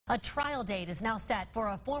A trial date is now set for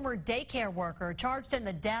a former daycare worker charged in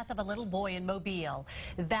the death of a little boy in Mobile.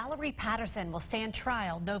 Valerie Patterson will stand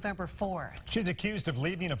trial November 4th. She's accused of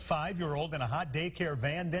leaving a 5-year-old in a hot daycare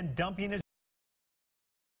van, then dumping his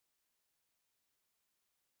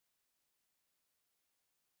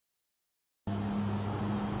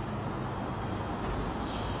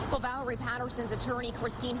Well, Valerie Patterson's attorney,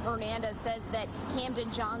 Christine Hernandez, says that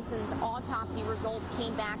Camden Johnson's autopsy results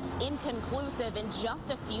came back inconclusive. In just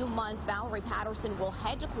a few months, Valerie Patterson will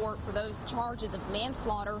head to court for those charges of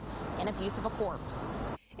manslaughter and abuse of a corpse.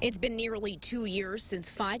 It's been nearly 2 years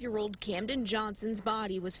since 5-year-old Camden Johnson's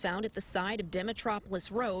body was found at the side of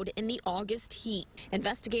Demetropolis Road in the August heat.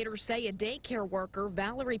 Investigators say a daycare worker,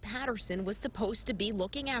 Valerie Patterson, was supposed to be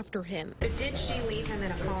looking after him. But did she leave him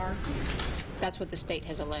in a car? That's what the state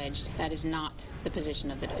has alleged. That is not the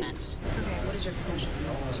position of the defense. Okay, what is your position?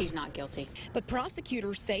 She's not guilty. But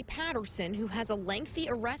prosecutors say Patterson, who has a lengthy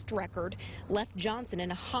arrest record, left Johnson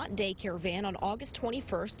in a hot daycare van on August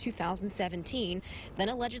 21st, 2017, then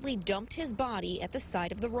allegedly dumped his body at the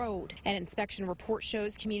side of the road. An inspection report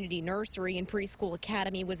shows Community Nursery and Preschool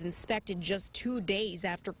Academy was inspected just 2 days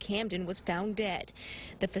after Camden was found dead.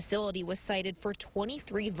 The facility was cited for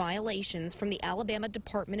 23 violations from the Alabama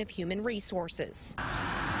Department of Human Resources.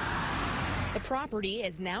 The property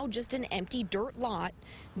is now just an empty dirt lot,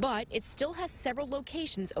 but it still has several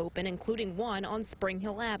locations open, including one on Spring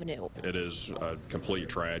Hill Avenue. It is a complete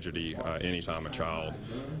tragedy anytime a child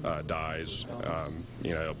dies.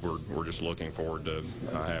 We're just looking forward to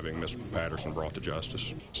having Miss Patterson brought to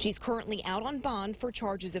justice. She's currently out on bond for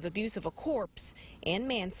charges of abuse of a corpse and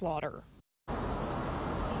manslaughter.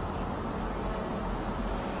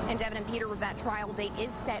 And Devin and Peter, that trial date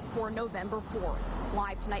is set for November 4th.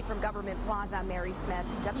 Live tonight from Government Plaza, Mary Smith,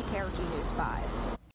 WKRG News 5.